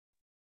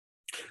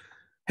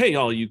Hey,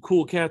 all you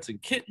cool cats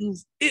and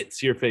kittens,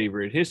 it's your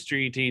favorite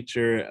history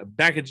teacher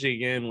back at you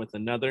again with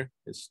another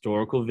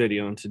historical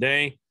video. And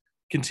today,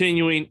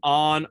 continuing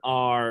on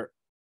our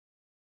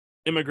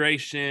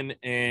immigration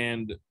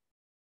and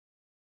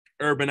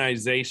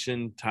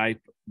urbanization type,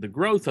 the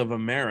growth of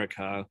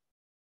America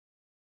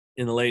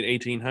in the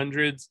late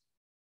 1800s,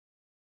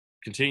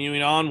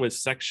 continuing on with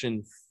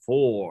section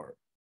 4.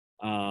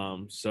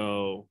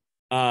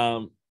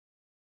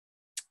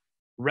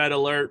 Red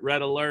alert,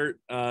 red alert.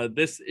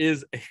 This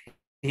is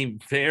a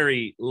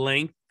very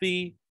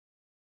lengthy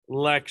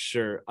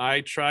lecture.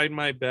 I tried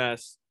my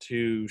best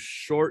to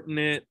shorten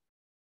it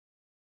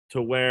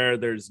to where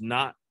there's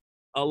not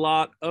a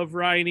lot of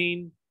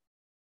writing,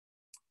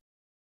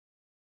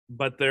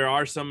 but there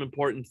are some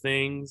important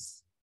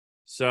things.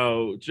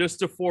 So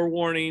just a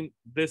forewarning,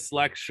 this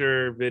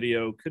lecture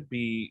video could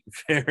be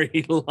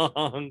very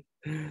long.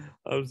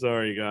 I'm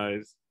sorry,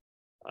 guys.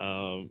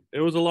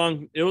 It was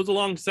a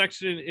long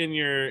section in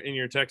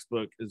your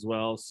textbook as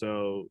well,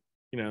 so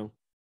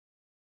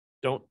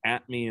don't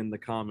at me in the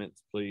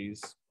comments,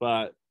 please.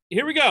 But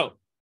here we go,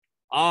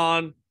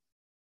 on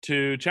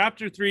to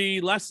chapter 3,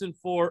 lesson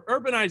 4,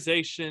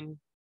 urbanization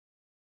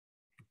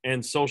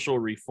and social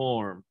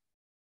reform.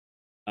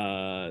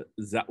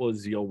 That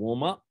was your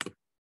warm-up.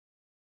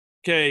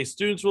 Okay,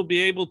 students will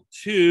be able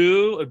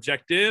to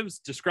objectives: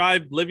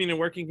 describe living and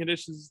working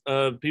conditions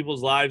of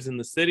people's lives in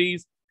the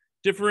cities,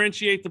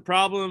 differentiate the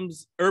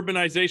problems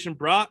urbanization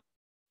brought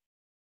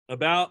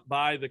about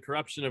by the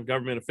corruption of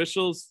government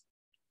officials,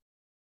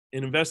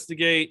 and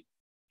investigate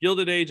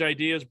Gilded Age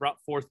ideas brought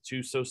forth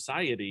to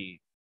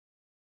society.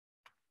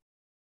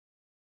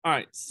 All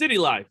right, city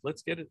life.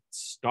 Let's get it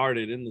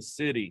started in the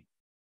city.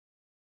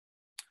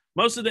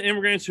 Most of the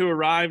immigrants who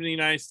arrived in the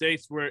United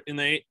States were in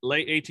the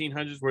late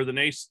 1800s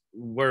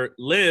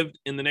lived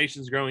in the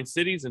nation's growing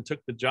cities and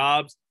took the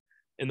jobs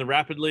in the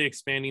rapidly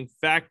expanding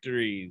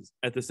factories.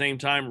 At the same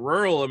time,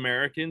 rural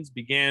Americans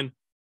began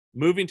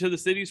moving to the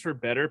cities for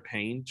better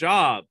paying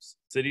jobs.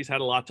 Cities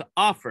had a lot to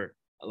offer: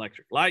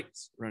 electric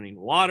lights, running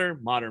water,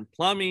 modern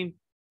plumbing,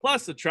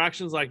 plus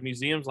attractions like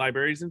museums,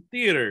 libraries, and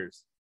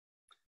theaters.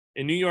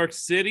 In New York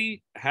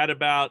City, had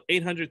about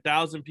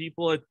 800,000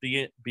 people at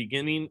the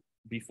beginning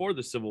before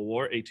the Civil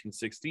War,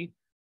 1860,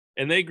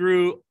 and they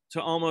grew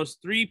to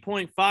almost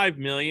 3.5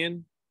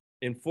 million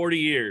in 40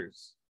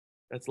 years.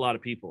 That's a lot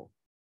of people.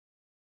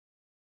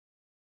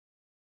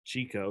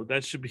 Chico,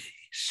 that should be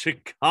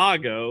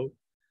Chicago.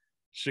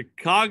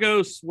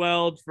 Chicago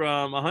swelled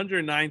from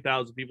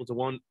 109,000 people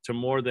to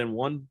more than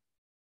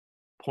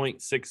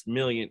 1.6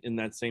 million in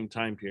that same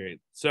time period.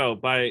 So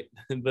by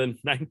the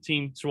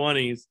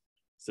 1920s,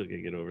 still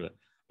can't get over that.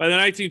 By the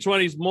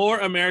 1920s, more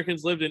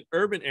Americans lived in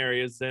urban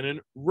areas than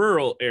in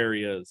rural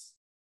areas.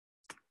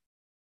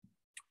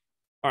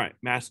 All right,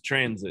 mass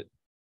transit.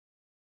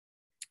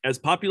 As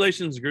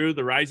populations grew,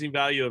 the rising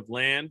value of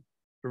land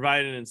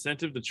provided an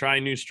incentive to try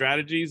new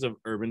strategies of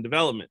urban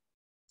development.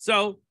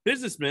 So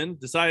businessmen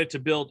decided to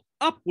build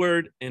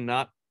upward and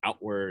not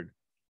outward.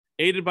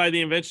 Aided by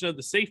the invention of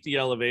the safety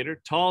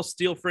elevator, tall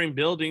steel frame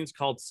buildings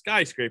called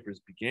skyscrapers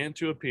began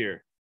to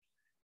appear.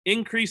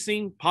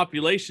 Increasing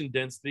population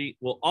density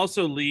will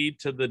also lead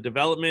to the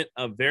development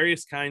of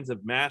various kinds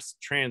of mass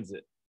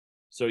transit.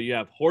 So you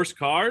have horse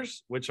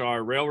cars, which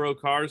are railroad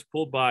cars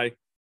pulled by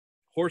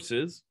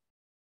horses.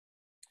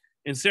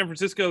 In San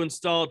Francisco,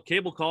 installed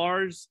cable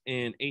cars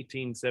in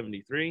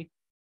 1873.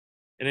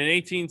 And in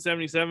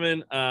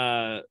 1877,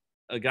 a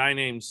guy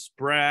named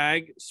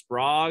Sprague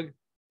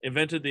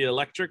invented the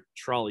electric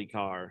trolley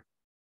car.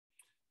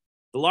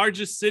 The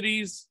largest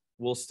cities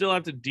will still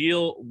have to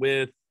deal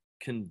with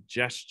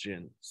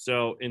congestion.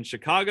 So in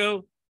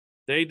Chicago,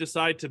 they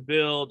decide to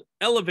build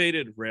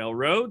elevated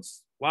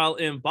railroads, while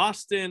in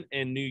Boston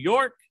and New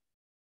York,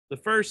 the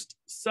first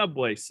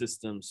subway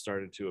system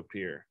started to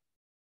appear.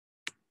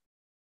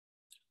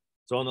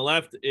 So on the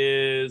left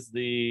is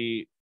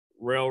the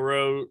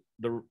railroad,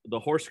 the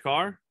horse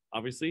car,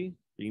 obviously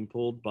being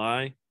pulled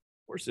by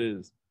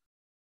horses.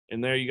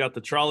 And there you got the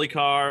trolley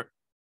car,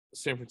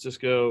 San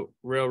Francisco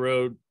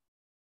Railroad,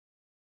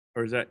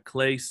 or is that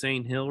Clay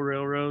St. Hill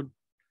Railroad?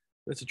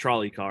 That's a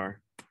trolley car.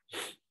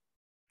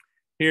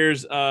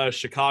 Here's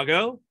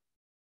Chicago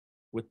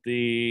with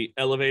the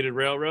elevated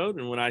railroad.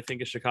 And when I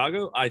think of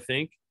Chicago, I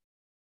think,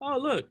 oh,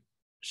 look,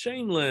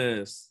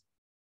 Shameless.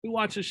 Who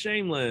watches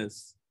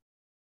Shameless?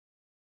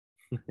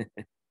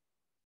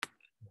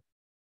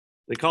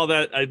 They call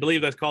that, I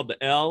believe that's called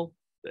the L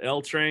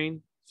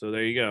train. So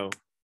there you go.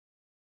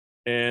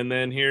 And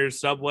then here's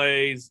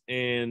subways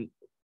in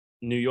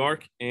New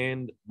York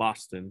and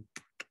Boston.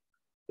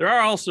 There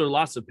are also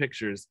lots of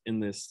pictures in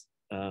this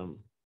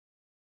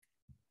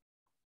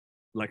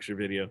lecture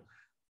video.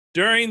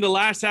 During the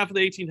last half of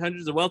the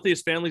 1800s, the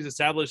wealthiest families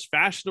established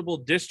fashionable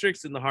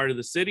districts in the heart of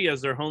the city.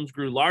 As their homes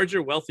grew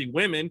larger, wealthy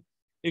women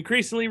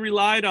increasingly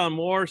relied on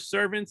more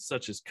servants,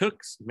 such as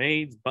cooks,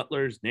 maids,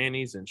 butlers,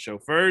 nannies, and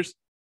chauffeurs,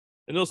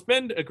 and they'll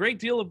spend a great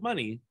deal of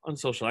money on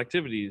social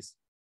activities.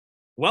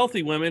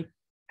 Wealthy women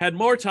had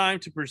more time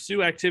to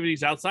pursue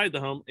activities outside the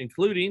home,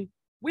 including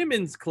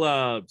women's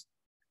clubs.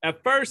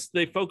 At first,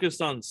 they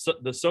focused on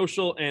the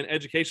social and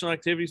educational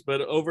activities,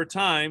 but over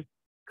time,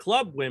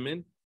 club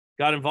women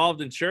got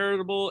involved in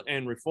charitable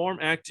and reform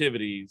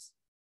activities.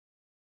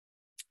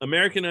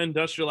 American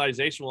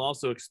industrialization will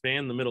also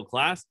expand the middle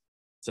class,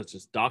 such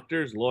as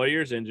doctors,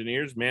 lawyers,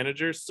 engineers,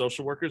 managers,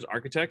 social workers,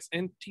 architects,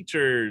 and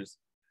teachers.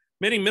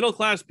 Many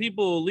middle-class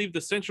people will leave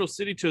the central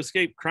city to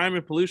escape crime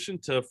and pollution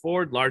to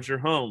afford larger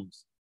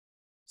homes.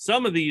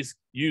 Some of these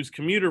use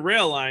commuter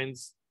rail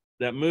lines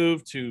that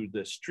move to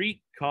the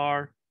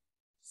streetcar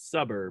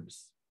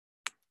suburbs.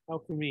 How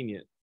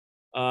convenient.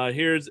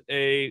 Here's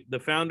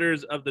the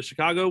founders of the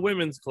Chicago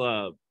Women's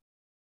Club.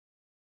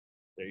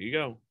 There you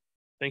go.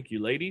 Thank you,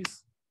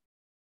 ladies.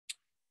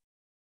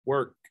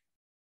 Work.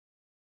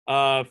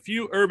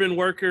 Few urban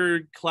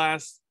worker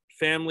class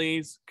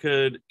families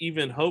could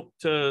even hope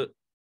to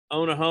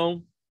own a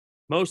home.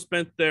 Most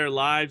spent their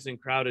lives in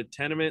crowded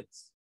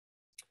tenements.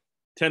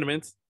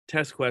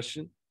 Test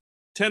question.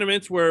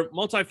 Tenements were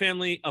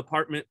multifamily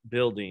apartment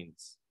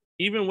buildings.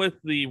 Even with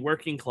the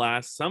working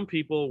class, some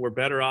people were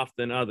better off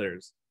than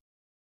others.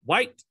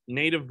 White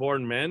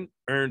native-born men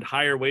earned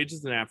higher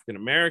wages than African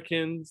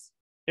Americans,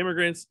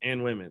 immigrants,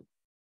 and women.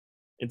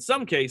 In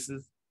some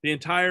cases, the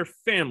entire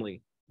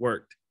family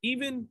worked,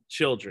 even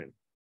children,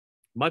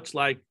 much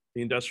like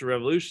the Industrial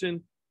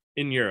Revolution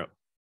in Europe.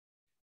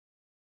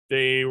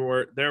 There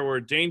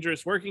were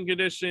dangerous working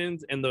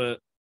conditions, and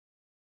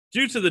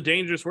due to the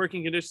dangerous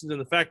working conditions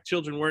and the fact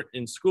children weren't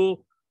in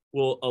school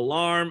will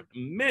alarm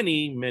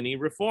many, many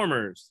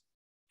reformers.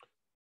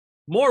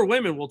 More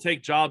women will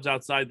take jobs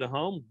outside the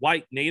home.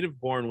 White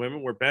native-born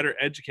women were better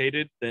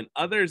educated than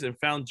others and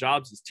found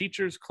jobs as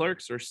teachers,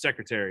 clerks, or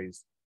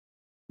secretaries.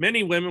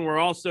 Many women were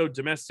also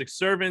domestic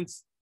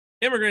servants.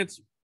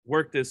 Immigrants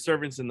worked as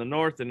servants in the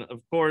North, and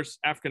of course,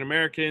 African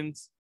American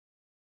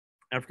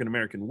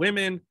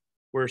women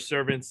were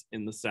servants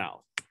in the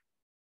South.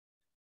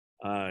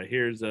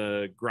 Here's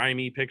a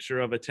grimy picture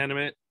of a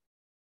tenement.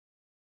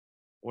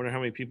 I wonder how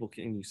many people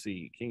can you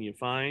see? Can you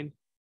find?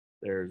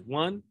 There's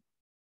 1,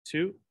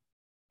 2,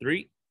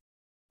 3,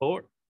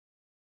 4,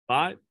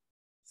 5,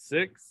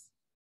 6,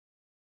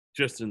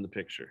 just in the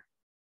picture.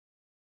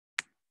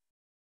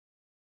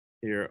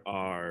 Here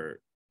are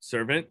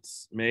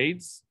servants,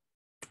 maids.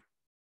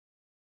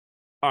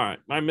 All right,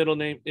 my middle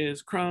name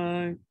is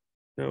Crime.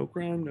 No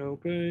crime, no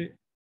pay.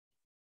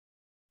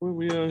 Where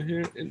we are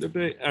here in the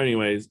Bay.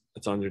 Anyways,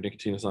 it's on your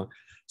Nicotina song.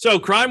 So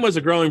crime was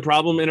a growing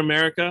problem in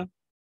America.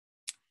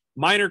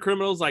 Minor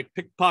criminals like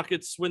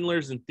pickpockets,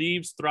 swindlers, and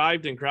thieves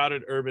thrived in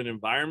crowded urban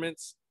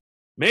environments.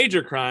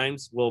 Major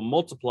crimes will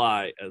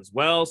multiply as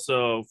well.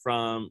 So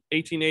from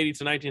 1880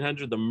 to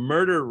 1900, the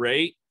murder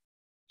rate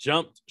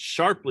jumped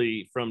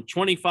sharply from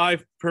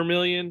 25 per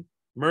million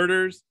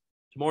murders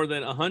to more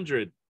than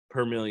 100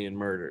 per million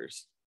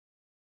murders.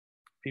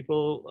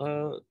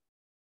 People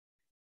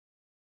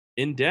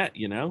in debt,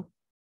 you know.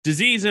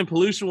 Disease and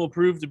pollution will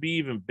prove to be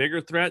even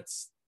bigger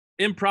threats.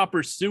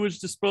 Improper sewage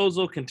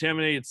disposal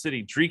contaminated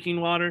city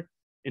drinking water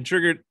and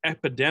triggered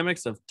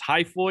epidemics of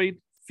typhoid,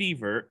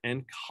 fever,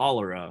 and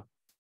cholera.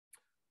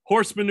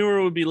 Horse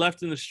manure would be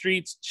left in the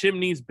streets.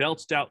 Chimneys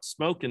belched out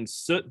smoke, and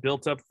soot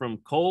built up from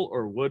coal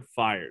or wood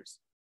fires.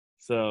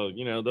 So,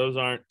 you know, those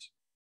aren't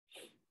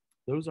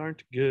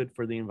good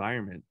for the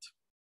environment.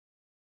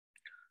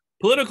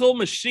 Political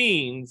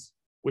machines,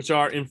 which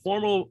are an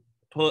informal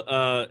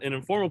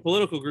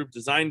political group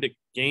designed to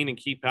gain and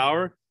keep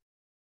power,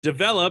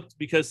 developed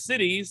because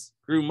cities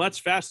grew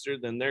much faster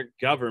than their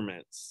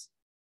governments.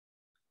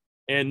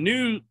 And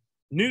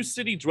new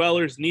city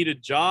dwellers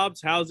needed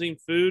jobs, housing,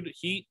 food,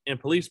 heat, and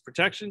police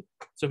protection.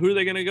 So who are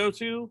they going to go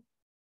to?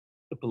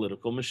 The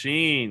political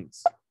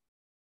machines.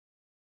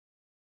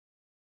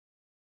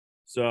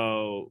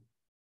 So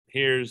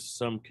here's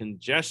some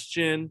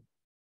congestion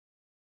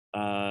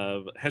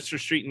of Hester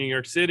Street in New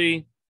York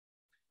City.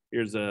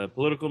 Here's a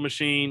political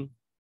machine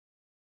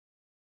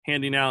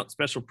handing out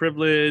special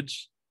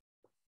privilege.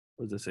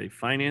 What does it say?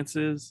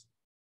 Finances,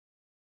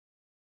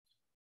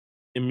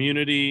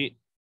 immunity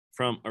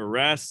from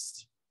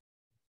arrest.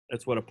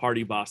 That's what a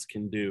party boss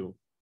can do.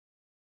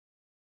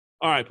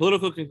 All right,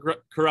 political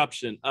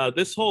corruption.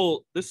 This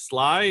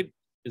slide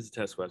is a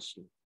test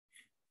question,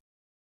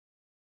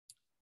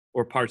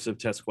 or parts of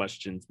test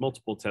questions,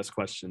 multiple test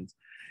questions.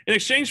 In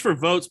exchange for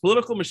votes,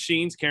 political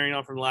machines, carrying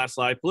on from the last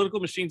slide, political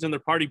machines and their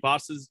party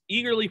bosses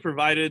eagerly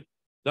provided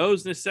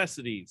those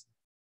necessities.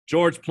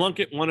 George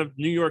Plunkett, one of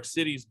New York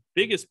City's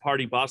biggest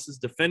party bosses,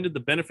 defended the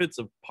benefits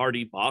of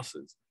party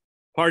bosses.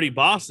 Party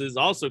bosses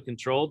also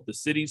controlled the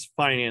city's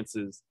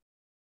finances,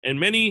 and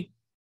many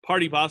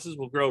party bosses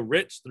will grow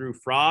rich through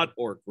fraud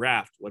or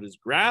graft. What is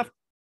graft?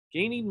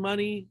 Gaining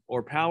money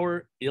or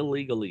power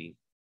illegally.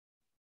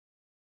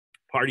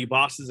 Party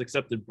bosses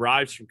accepted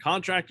bribes from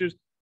contractors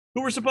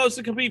who were supposed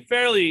to compete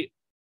fairly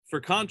for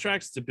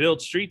contracts to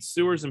build streets,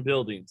 sewers, and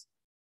buildings.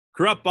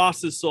 Corrupt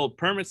bosses sold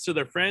permits to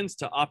their friends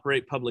to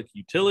operate public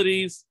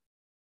utilities.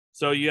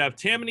 So you have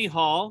Tammany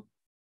Hall,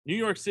 New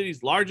York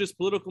City's largest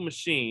political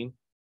machine,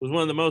 was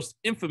one of the most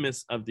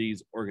infamous of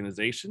these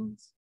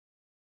organizations.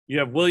 You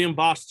have William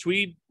Boss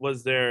Tweed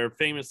was their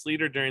famous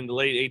leader during the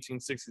late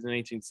 1860s and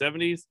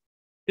 1870s.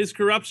 His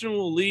corruption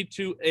will lead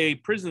to a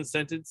prison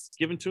sentence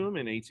given to him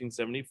in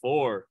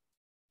 1874.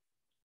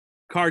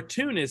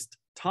 Cartoonist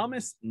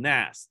Thomas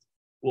Nast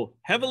will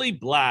heavily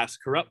blast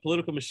corrupt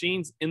political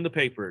machines in the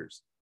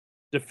papers.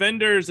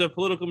 Defenders of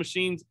political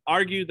machines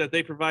argued that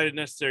they provided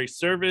necessary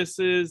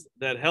services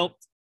that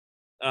helped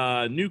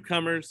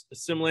newcomers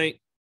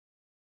assimilate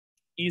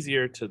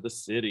easier to the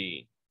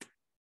city.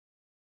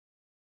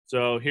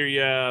 So here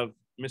you have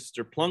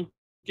Mr.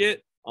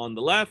 Plunkett on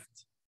the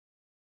left,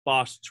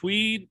 Boss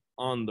Tweed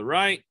on the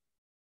right,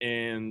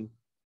 and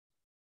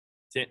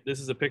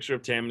this is a picture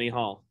of Tammany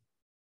Hall.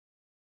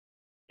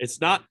 It's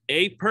not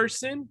a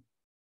person,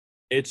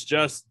 it's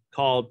just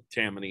called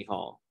Tammany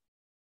Hall.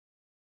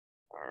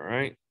 All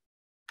right.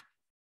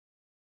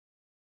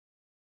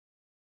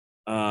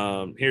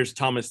 Here's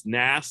Thomas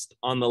Nast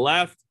on the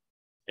left,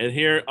 and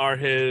here are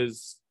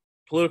his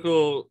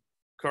political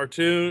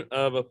cartoon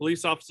of a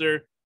police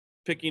officer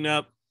picking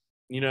up,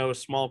 a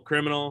small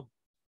criminal,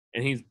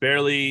 and he's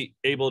barely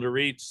able to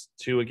reach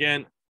to,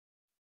 again,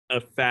 a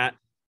fat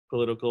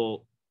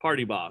political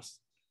party boss.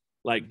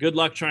 Like, good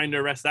luck trying to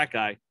arrest that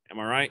guy. Am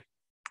I right?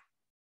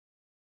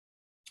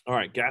 All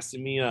right,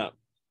 gassing me up.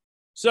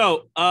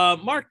 So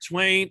Mark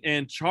Twain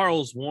and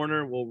Charles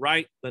Warner will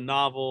write the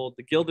novel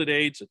The Gilded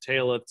Age, A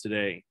Tale of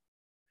Today.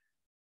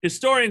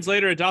 Historians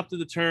later adopted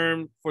the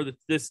term for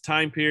this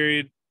time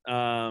period,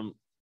 the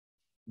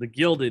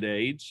Gilded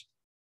Age,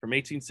 from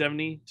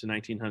 1870 to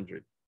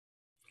 1900.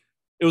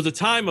 It was a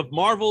time of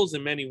marvels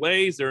in many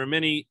ways. There are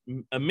many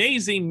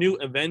amazing new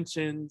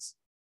inventions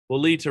will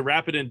lead to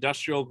rapid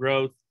industrial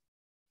growth.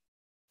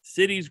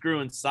 Cities grew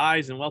in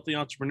size and wealthy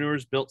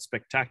entrepreneurs built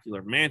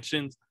spectacular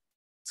mansions.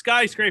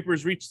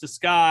 Skyscrapers reached the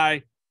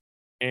sky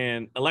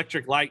and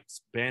electric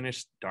lights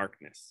banished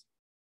darkness.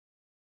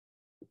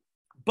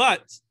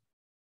 But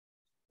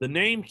the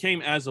name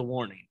came as a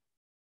warning.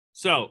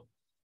 So,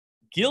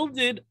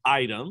 gilded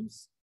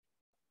items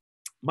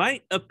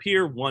might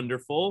appear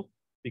wonderful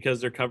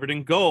because they're covered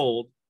in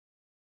gold,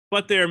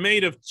 but they're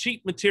made of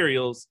cheap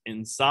materials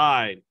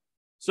inside.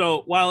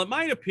 So while it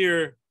might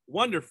appear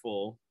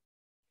wonderful,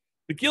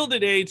 the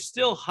Gilded Age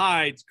still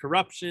hides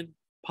corruption,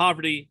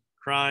 poverty,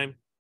 crime,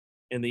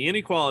 and the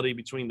inequality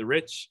between the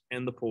rich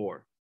and the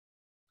poor.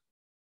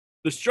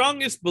 The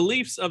strongest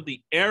beliefs of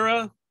the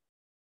era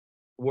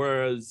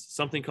was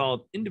something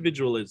called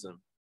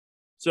individualism.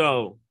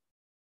 So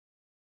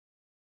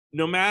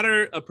no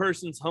matter a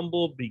person's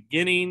humble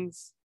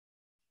beginnings,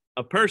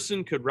 a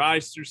person could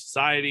rise through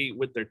society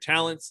with their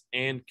talents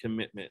and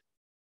commitment.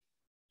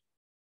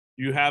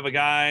 You have a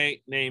guy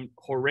named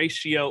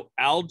Horatio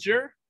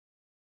Alger,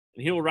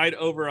 and he will write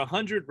over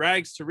 100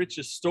 rags to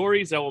riches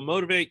stories that will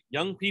motivate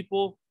young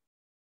people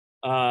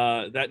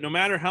that no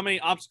matter how many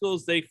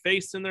obstacles they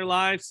faced in their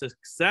lives,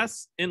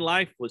 success in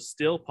life was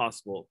still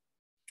possible.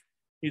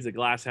 He's a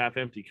glass half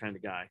empty kind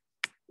of guy.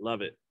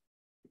 Love it.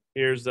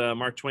 Here's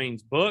Mark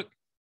Twain's book,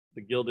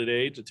 The Gilded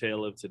Age, A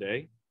Tale of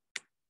Today.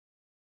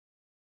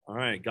 All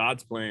right,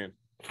 God's plan.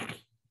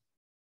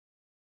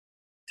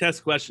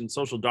 Test question,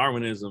 social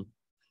Darwinism.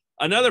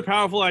 Another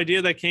powerful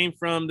idea that came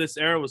from this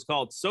era was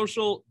called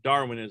social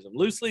Darwinism.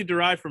 Loosely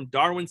derived from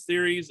Darwin's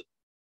theories,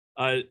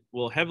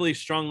 will heavily,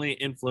 strongly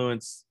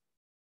influence,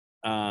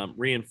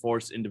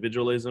 reinforce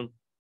individualism.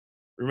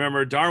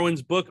 Remember,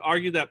 Darwin's book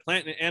argued that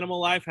plant and animal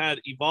life had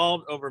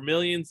evolved over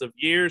millions of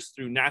years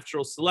through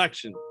natural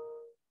selection.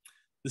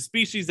 The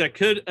species that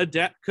couldn't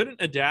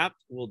adapt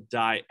will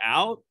die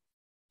out.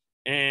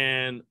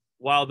 And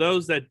while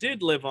those that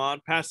did live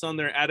on pass on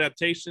their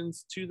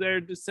adaptations to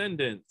their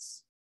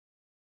descendants.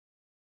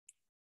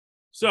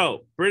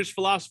 So, British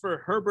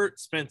philosopher Herbert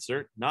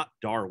Spencer, not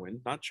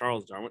Darwin, not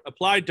Charles Darwin,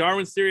 applied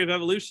Darwin's theory of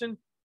evolution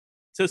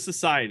to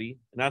society,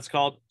 and that's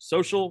called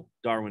social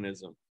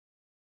Darwinism.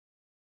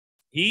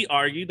 He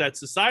argued that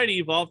society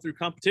evolved through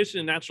competition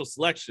and natural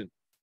selection,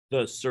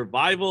 the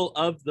survival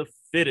of the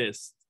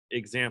fittest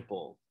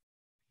example.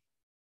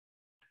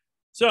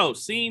 So,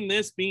 seeing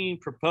this being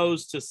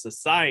proposed to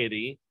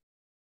society,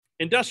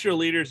 industrial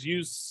leaders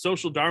used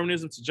social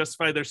Darwinism to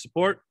justify their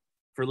support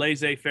for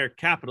laissez-faire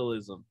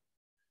capitalism.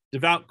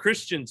 Devout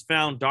Christians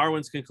found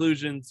Darwin's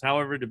conclusions,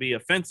 however, to be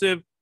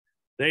offensive.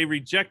 They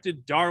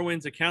rejected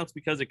Darwin's accounts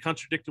because it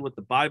contradicted what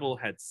the Bible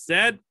had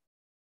said.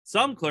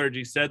 Some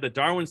clergy said that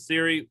Darwin's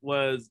theory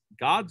was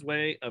God's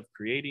way of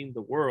creating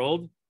the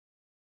world.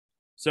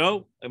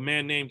 So a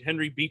man named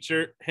Henry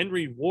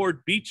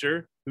Ward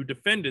Beecher, who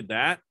defended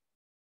that,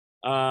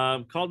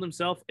 called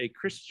himself a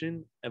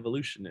Christian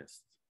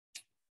evolutionist.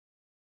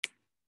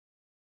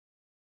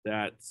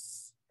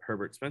 That's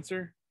Herbert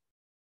Spencer.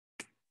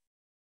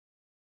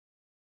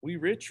 We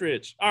rich.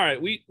 All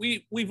right,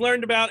 we've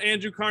learned about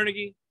Andrew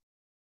Carnegie.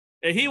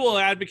 He will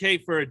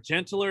advocate for a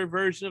gentler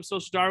version of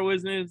social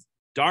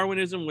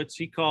Darwinism, which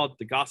he called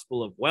the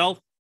gospel of wealth.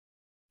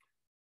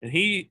 And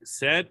he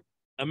said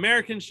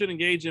Americans should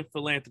engage in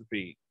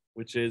philanthropy,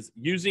 which is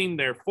using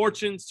their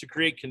fortunes to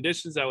create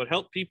conditions that would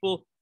help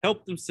people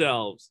help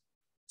themselves.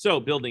 So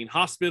building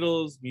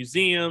hospitals,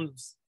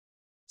 museums,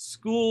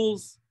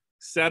 schools,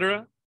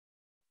 etc.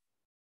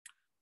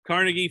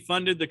 Carnegie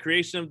funded the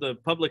creation of the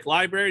public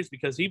libraries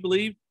because he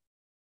believed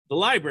the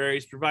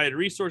libraries provided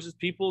resources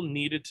people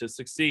needed to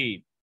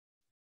succeed.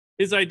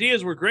 His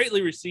ideas were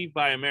greatly received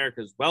by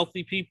America's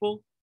wealthy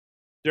people.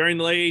 During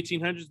the late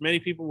 1800s,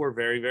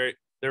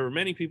 there were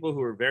many people who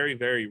were very,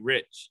 very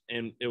rich,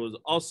 and it was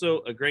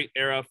also a great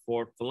era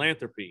for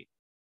philanthropy.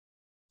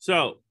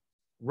 So,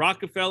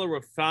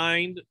 Rockefeller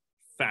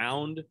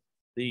found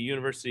the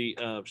University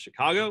of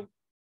Chicago.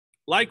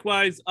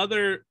 Likewise,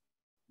 other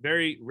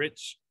very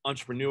rich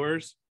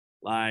entrepreneurs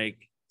like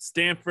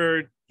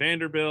Stanford,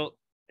 Vanderbilt,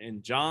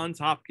 and Johns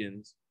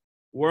Hopkins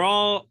were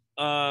all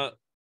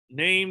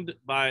named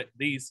by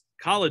these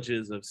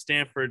colleges of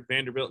Stanford,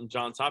 Vanderbilt, and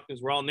Johns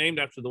Hopkins were all named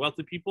after the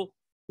wealthy people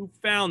who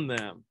found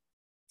them.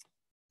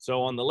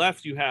 So on the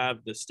left, you have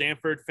the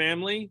Stanford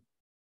family.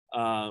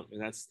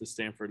 That's the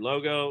Stanford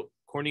logo.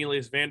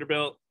 Cornelius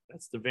Vanderbilt,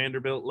 that's the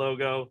Vanderbilt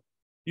logo.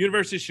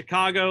 University of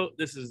Chicago,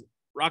 this is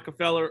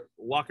Rockefeller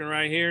walking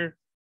right here.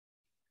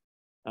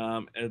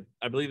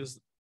 I believe this,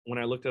 when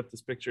I looked up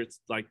this picture, it's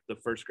like the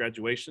first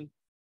graduation.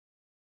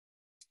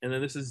 And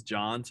then this is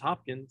Johns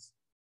Hopkins.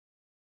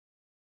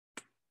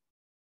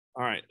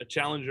 All right, a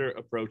challenger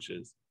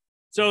approaches.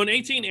 So in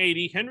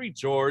 1880, Henry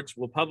George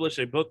will publish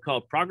a book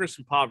called Progress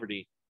and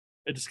Poverty,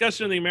 a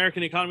discussion of the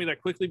American economy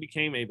that quickly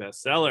became a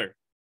bestseller.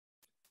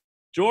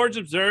 George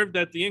observed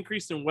that the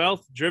increase in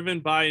wealth driven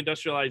by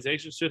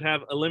industrialization should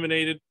have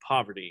eliminated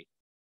poverty.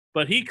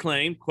 But he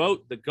claimed,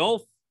 quote, the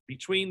gulf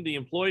between the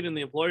employed and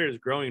the employer is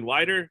growing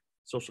wider.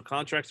 Social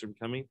contrasts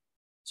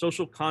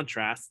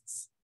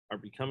are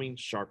becoming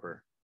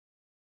sharper.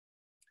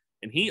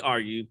 And he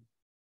argued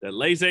that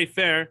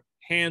laissez-faire,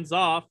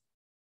 hands-off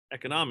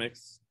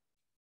economics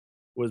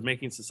was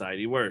making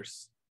society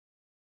worse.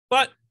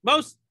 But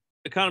most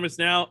economists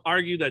now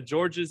argue that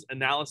George's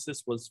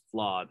analysis was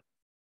flawed.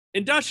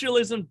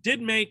 Industrialism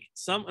did make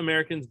some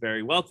Americans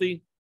very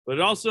wealthy, but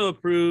it also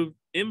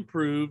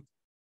improved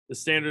the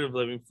standard of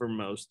living for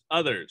most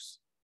others.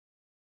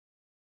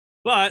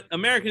 But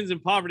Americans in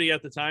poverty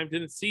at the time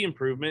didn't see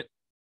improvement.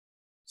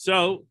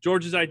 So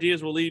George's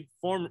ideas will lead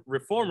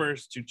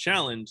reformers to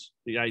challenge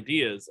the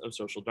ideas of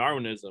social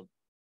Darwinism.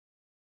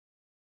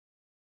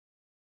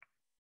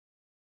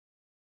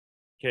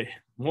 Okay,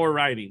 more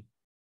writing.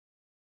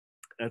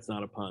 That's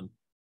not a pun.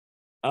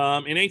 In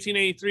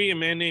 1883, a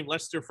man named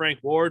Lester Frank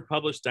Ward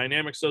published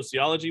Dynamic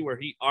Sociology, where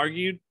he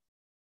argued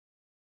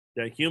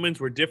that humans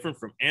were different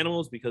from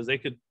animals because they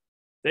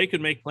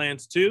could make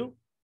plans too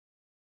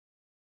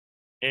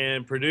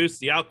and produce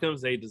the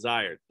outcomes they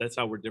desired. That's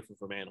how we're different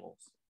from animals,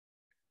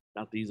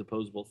 not these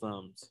opposable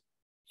thumbs.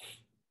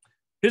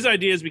 His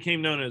ideas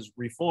became known as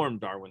Reform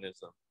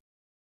Darwinism.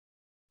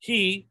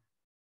 He,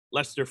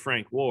 Lester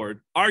Frank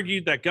Ward,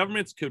 argued that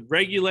governments could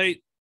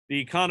regulate the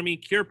economy,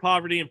 cure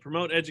poverty, and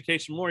promote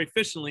education more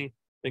efficiently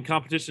than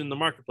competition in the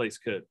marketplace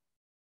could.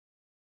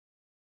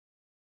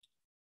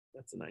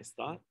 That's a nice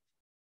thought.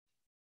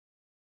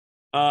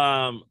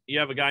 You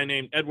have a guy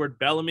named Edward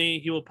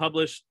Bellamy. He will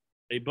publish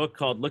a book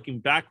called Looking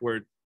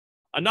Backward,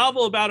 a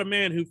novel about a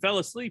man who fell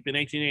asleep in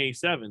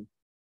 1887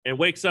 and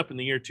wakes up in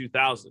the year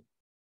 2000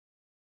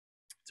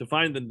 to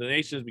find that the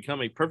nation has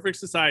become a perfect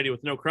society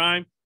with no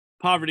crime,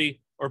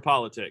 poverty, or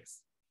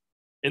politics.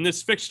 In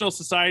this fictional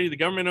society, the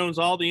government owns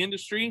all the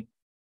industry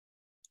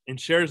and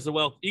shares the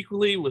wealth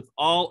equally with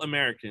all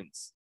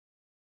Americans.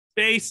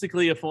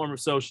 Basically a form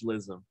of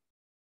socialism.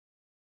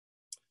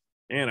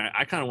 And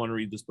I kind of want to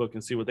read this book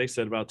and see what they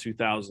said about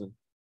 2000.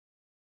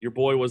 Your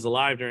boy was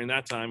alive during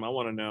that time. I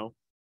want to know.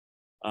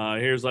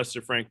 Here's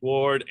Lester Frank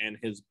Ward and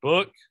his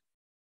book,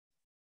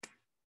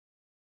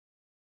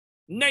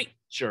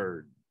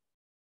 Nature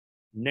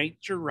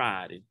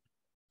Writing.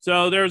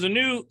 So there was a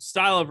new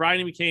style of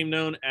writing became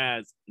known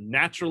as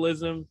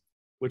naturalism,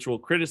 which will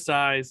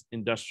criticize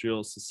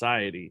industrial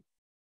society.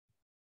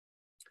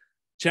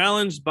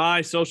 Challenged by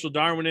social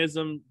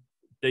Darwinism,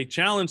 they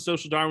challenged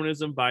social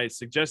Darwinism by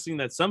suggesting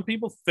that some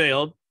people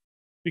failed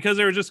because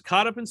they were just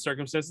caught up in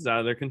circumstances out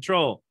of their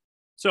control.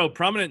 So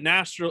prominent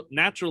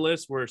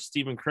naturalists were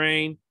Stephen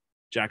Crane,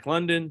 Jack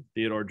London,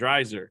 Theodore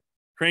Dreiser.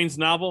 Crane's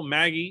novel,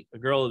 Maggie, A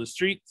Girl of the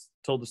Streets,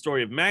 told the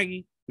story of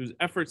Maggie, whose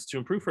efforts to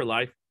improve her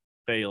life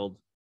failed.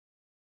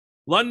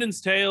 London's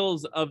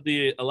tales of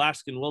the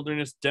Alaskan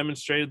wilderness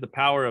demonstrated the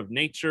power of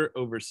nature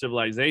over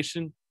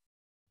civilization.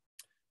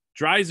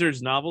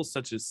 Dreiser's novels,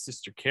 such as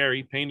Sister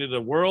Carrie, painted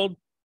a world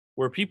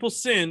where people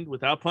sinned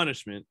without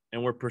punishment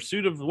and where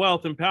pursuit of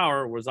wealth and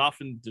power was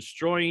often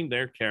destroying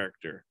their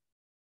character.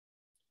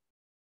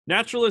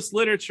 Naturalist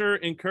literature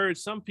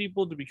encouraged some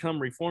people to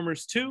become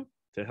reformers too,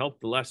 to help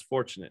the less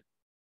fortunate.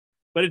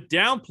 But it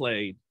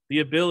downplayed the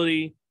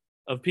ability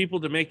of people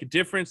to make a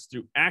difference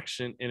through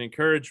action and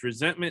encourage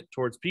resentment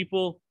towards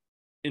people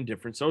in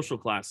different social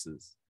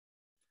classes.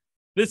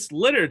 This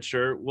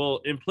literature will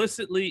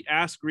implicitly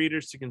ask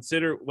readers to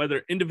consider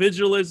whether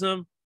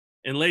individualism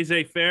and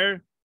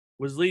laissez-faire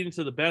was leading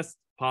to the best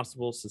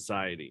possible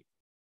society.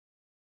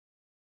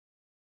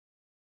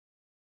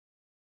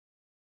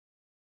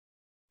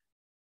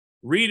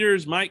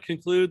 readers might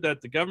conclude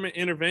that the government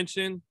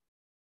intervention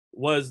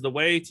was the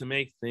way to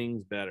make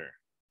things better.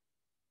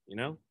 You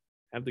know,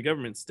 have the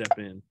government step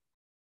in.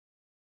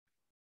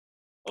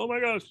 Oh my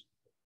gosh.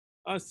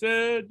 I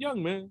said,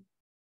 young man.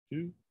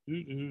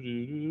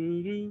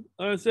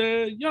 I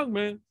said, young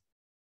man.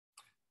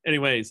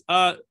 Anyways,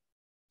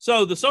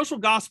 so the social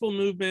gospel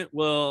movement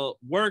will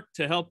work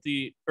to help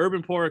the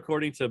urban poor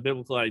according to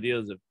biblical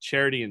ideas of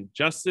charity and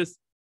justice.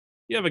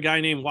 You have a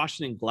guy named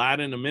Washington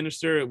Gladden, a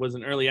minister. It was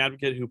an early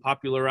advocate who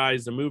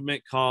popularized a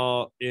movement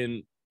called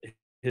in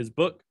his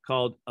book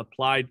called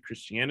Applied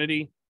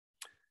Christianity.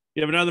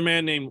 You have another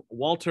man named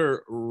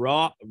Walter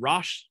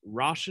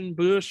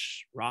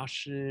Rauschenbusch,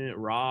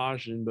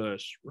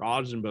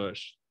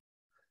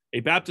 a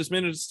Baptist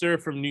minister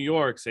from New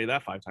York, say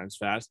that 5 times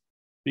fast,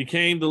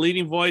 became the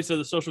leading voice of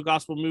the social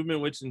gospel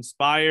movement, which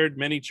inspired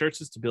many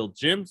churches to build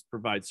gyms,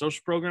 provide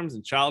social programs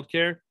and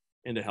childcare,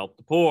 and to help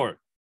the poor.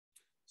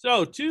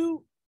 So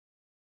 2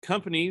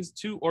 companies,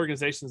 2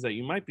 organizations that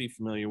you might be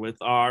familiar with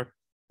are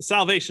the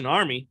Salvation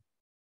Army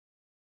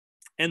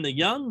and the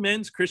Young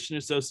Men's Christian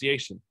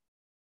Association.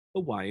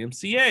 The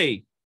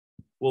YMCA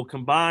will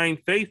combine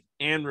faith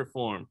and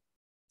reform.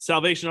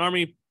 Salvation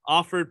Army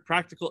offered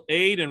practical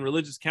aid and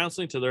religious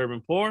counseling to the urban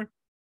poor.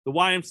 The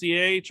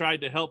YMCA tried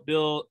to help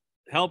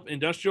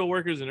industrial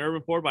workers and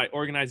urban poor by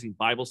organizing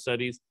Bible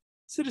studies,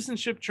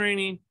 citizenship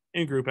training,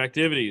 and group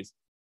activities.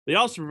 They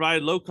also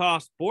provided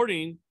low-cost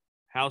boarding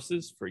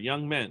houses for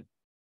young men.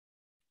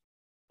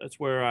 That's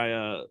where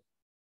I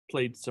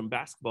played some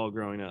basketball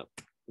growing up,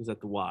 was at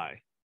the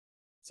Y.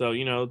 So,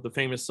 you know, the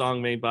famous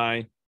song made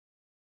by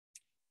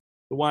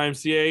the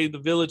YMCA, the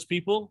Village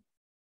People.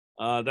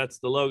 That's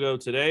the logo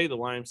today, the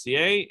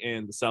YMCA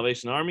and the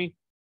Salvation Army.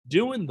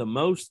 Doing the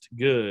most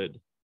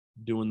good.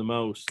 Doing the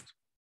most.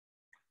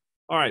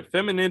 All right,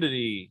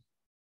 femininity.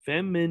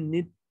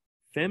 Femininity.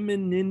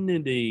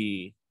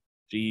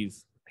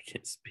 Jeez, I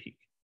can't speak.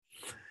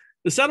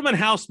 The settlement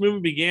house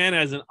movement began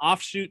as an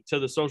offshoot to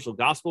the social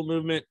gospel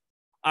movement.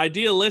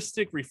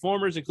 Idealistic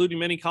reformers, including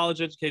many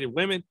college-educated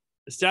women,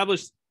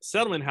 established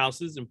settlement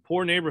houses in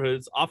poor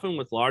neighborhoods, often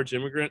with large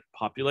immigrant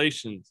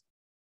populations.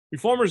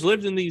 Reformers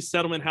lived in these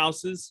settlement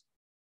houses,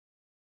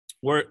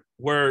 which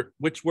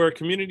were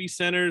community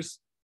centers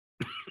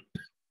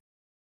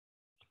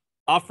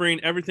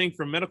offering everything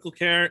from medical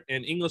care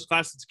and English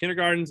classes to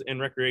kindergartens and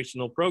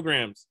recreational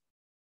programs.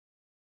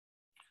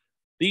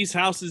 These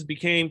houses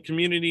became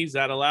communities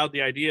that allowed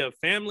the idea of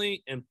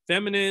family and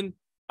feminine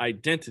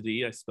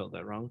identity, I spelled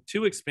that wrong,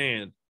 to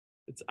expand.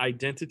 It's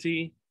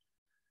identity.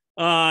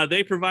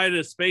 They provided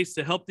a space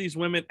to help these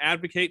women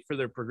advocate for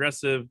their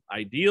progressive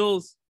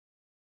ideals.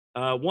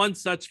 One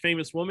such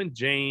famous woman,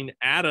 Jane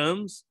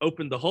Addams,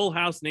 opened the Whole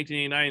House in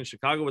 1889 in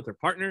Chicago with her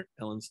partner,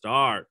 Ellen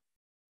Starr.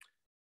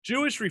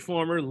 Jewish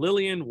reformer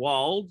Lillian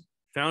Wald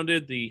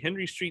founded the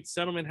Henry Street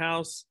Settlement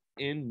House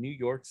in New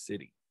York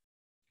City.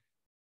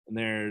 And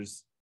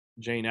there's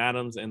Jane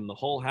Addams and the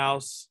Whole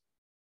House.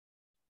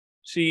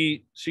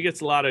 She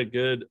gets a lot of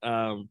good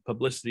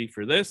publicity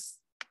for this.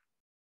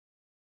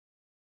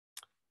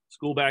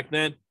 School back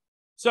then.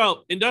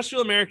 So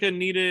industrial America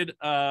needed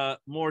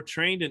more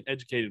trained and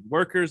educated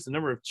workers. The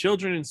number of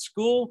children in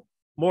school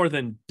more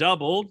than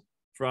doubled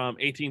from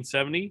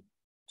 1870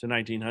 to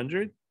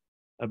 1900.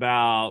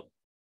 About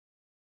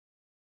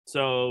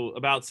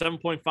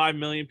 7.5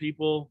 million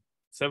people,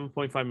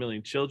 7.5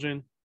 million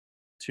children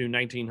to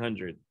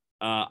 1900.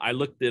 I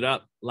looked it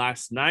up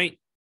last night.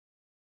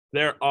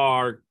 There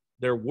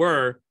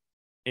were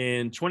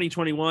in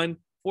 2021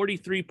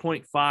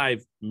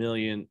 43.5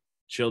 million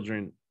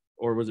children,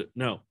 or was it?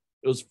 No,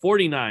 it was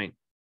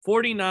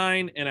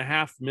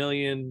 49.5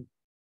 million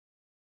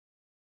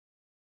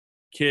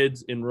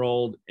kids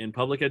enrolled in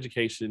public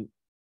education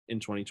in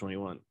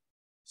 2021.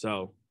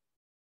 So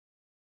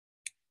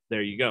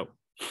there you go.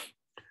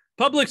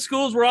 Public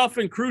schools were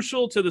often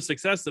crucial to the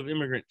success of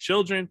immigrant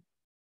children.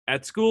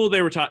 At school,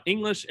 they were taught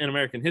English and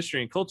American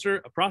history and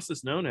culture, a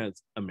process known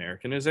as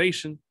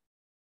Americanization.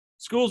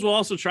 Schools will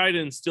also try to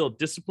instill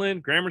discipline.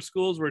 Grammar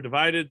schools were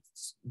divided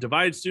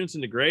students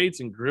into grades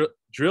and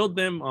drilled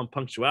them on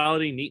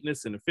punctuality,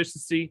 neatness, and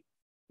efficiency,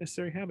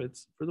 necessary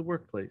habits for the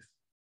workplace.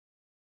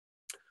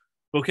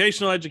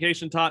 Vocational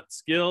education taught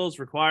skills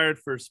required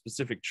for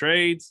specific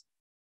trades.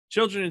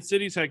 Children in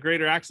cities had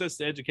greater access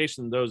to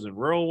education than those in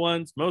rural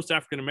ones. Most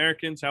African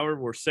Americans, however,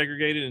 were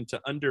segregated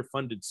into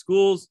underfunded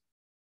schools.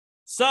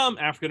 Some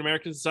African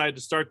Americans decided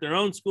to start their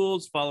own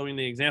schools, following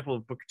the example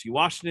of Booker T.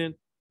 Washington,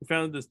 who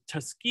founded the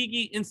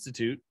Tuskegee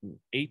Institute in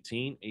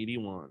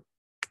 1881.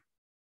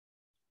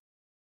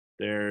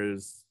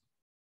 There's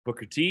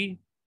Booker T.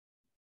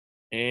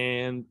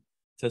 and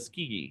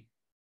Tuskegee.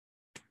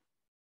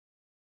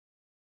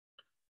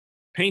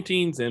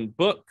 Paintings and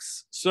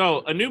books.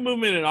 So a new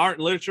movement in art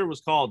and literature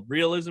was called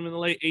realism in the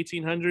late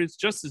 1800s.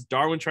 Just as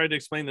Darwin tried to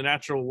explain the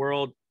natural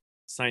world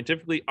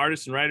scientifically,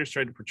 artists and writers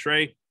tried to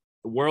portray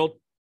the world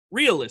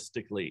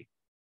realistically.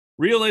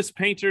 Realist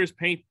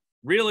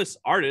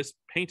artists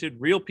painted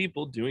real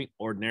people doing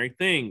ordinary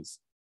things.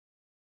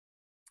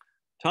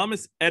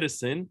 Thomas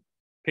Edison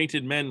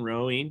painted men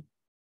rowing,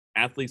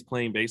 athletes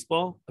playing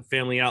baseball, a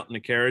family out in a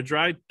carriage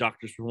ride,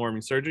 doctors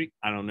performing surgery.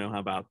 I don't know how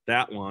about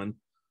that one.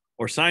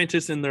 Or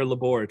scientists in their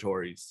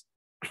laboratories.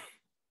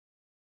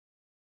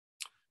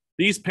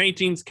 These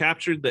paintings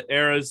captured the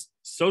era's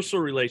social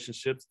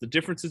relationships, the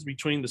differences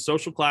between the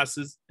social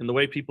classes, and the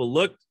way people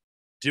looked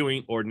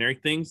doing ordinary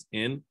things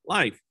in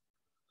life.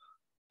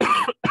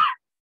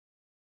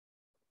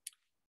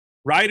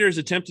 Writers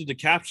attempted to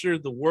capture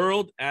the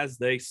world as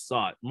they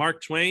saw it.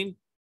 Mark Twain,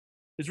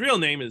 his real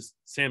name is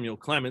Samuel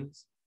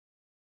Clemens,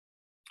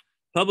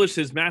 published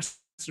his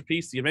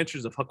masterpiece, The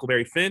Adventures of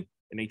Huckleberry Finn,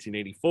 in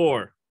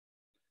 1884.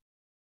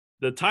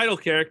 The title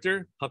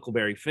character,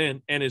 Huckleberry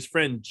Finn, and his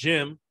friend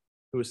Jim,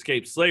 who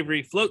escaped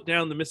slavery, float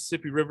down the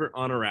Mississippi River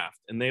on a raft,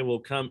 and they will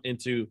come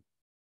into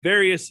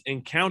various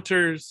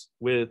encounters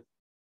with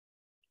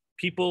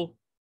people.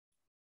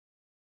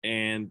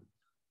 And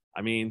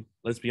I mean,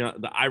 let's be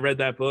honest, I read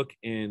that book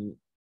in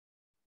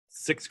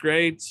 6th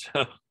grade,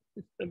 so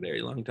a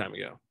very long time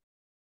ago.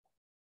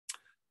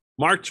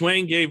 Mark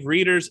Twain gave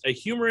readers a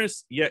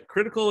humorous yet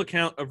critical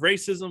account of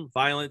racism,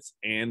 violence,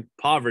 and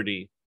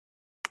poverty.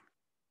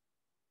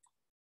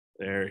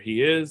 There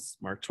he is,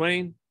 Mark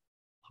Twain,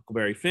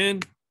 Huckleberry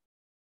Finn.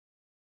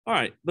 All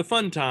right, the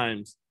fun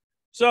times.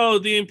 So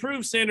the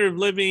improved standard of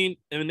living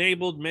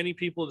enabled many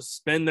people to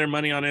spend their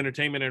money on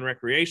entertainment and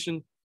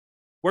recreation.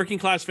 Working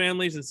class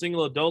families and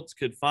single adults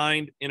could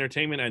find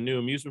entertainment at new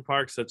amusement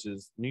parks such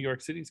as New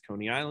York City's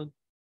Coney Island.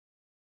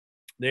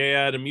 They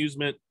had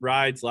amusement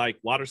rides like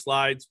water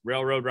slides,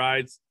 railroad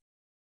rides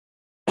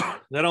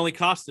that only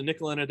cost a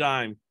nickel and a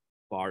dime,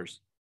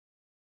 bars.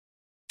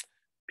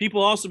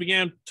 People also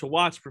began to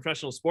watch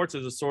professional sports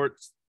as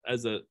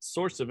a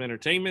source of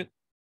entertainment.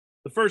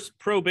 The first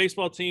pro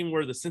baseball team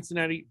were the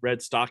Cincinnati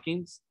Red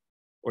Stockings,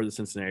 or the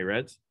Cincinnati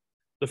Reds.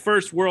 The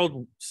first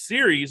World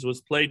Series was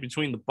played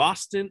between the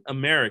Boston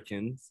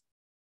Americans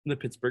and the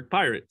Pittsburgh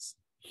Pirates.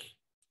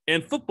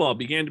 And football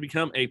began to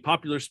become a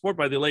popular sport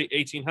by the late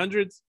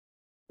 1800s,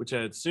 which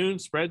had soon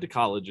spread to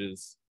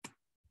colleges.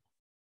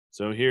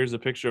 So here's a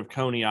picture of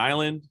Coney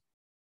Island.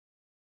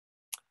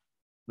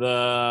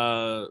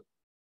 The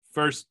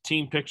first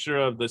team picture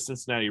of the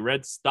Cincinnati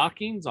Red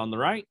Stockings on the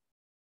right.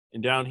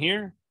 And down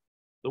here,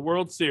 the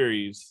World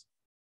Series.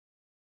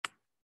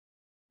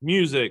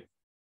 Music.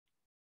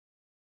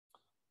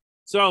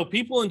 So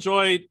people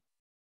enjoyed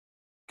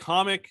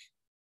comic,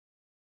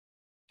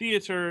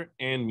 theater,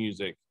 and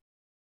music.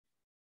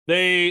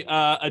 They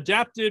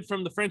adapted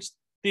from the French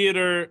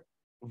theater.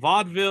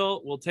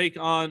 Vaudeville will take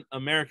on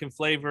American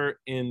flavor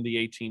in the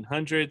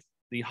 1800s.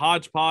 The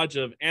hodgepodge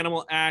of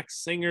animal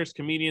acts, singers,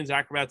 comedians,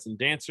 acrobats, and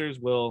dancers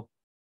will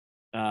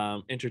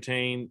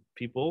entertain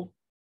people.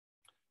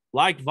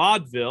 Like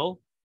vaudeville,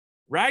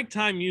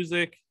 ragtime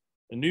music,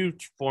 a new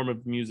form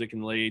of music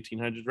in the late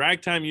 1800s,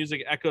 ragtime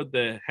music echoed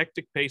the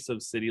hectic pace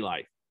of city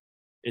life.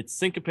 Its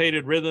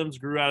syncopated rhythms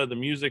grew out of the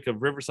music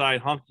of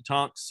Riverside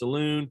honky-tonk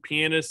saloon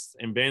pianists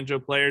and banjo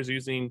players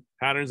using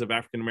patterns of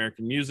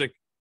African-American music.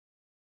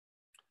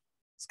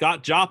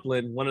 Scott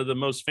Joplin, one of the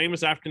most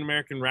famous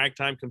African-American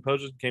ragtime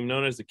composers, became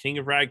known as the King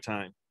of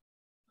Ragtime.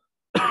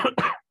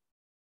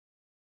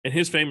 And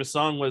his famous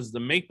song was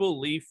The Maple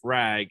Leaf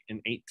Rag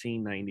in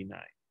 1899.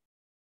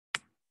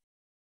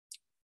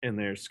 And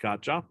there's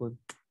Scott Joplin.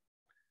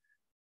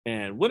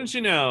 And wouldn't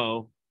you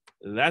know,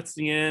 that's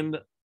the end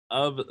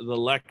of the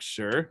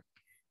lecture.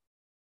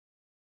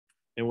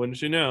 And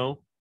wouldn't you know,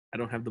 I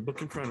don't have the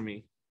book in front of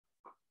me.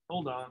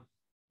 Hold on.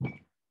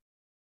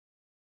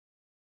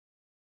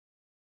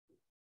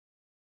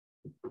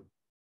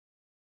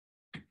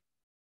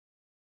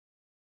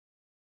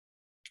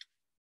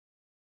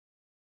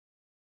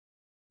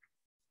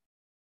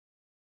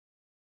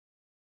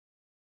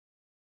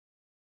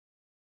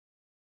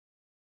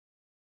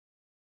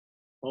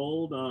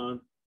 Hold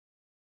on.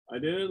 I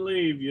didn't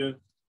leave you.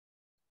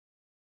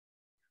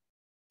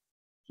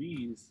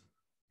 Jeez.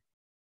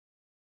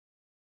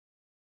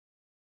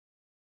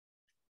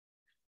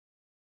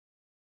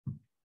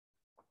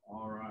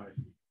 All right.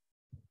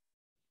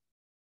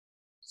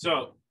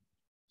 So,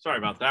 sorry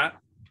about that.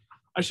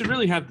 I should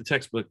really have the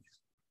textbook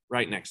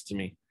right next to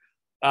me.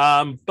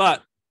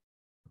 But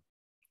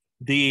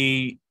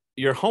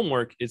your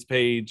homework is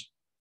page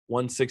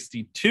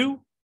 162,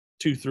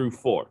 2 through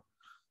 4.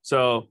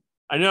 So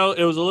I know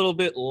it was a little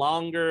bit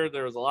longer.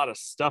 There was a lot of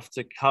stuff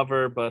to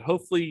cover, but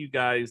hopefully you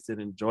guys did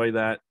enjoy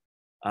that.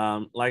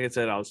 Like I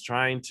said, I was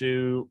trying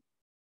to,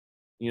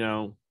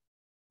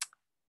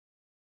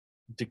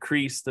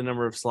 decrease the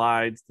number of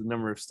slides, the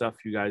number of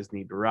stuff you guys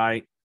need to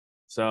write.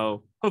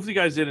 So hopefully you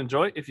guys did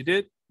enjoy it. If you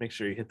did, make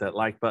sure you hit that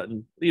like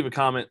button, leave a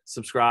comment,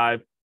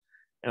 subscribe,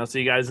 and I'll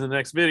see you guys in the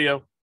next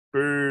video.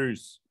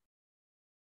 Peace.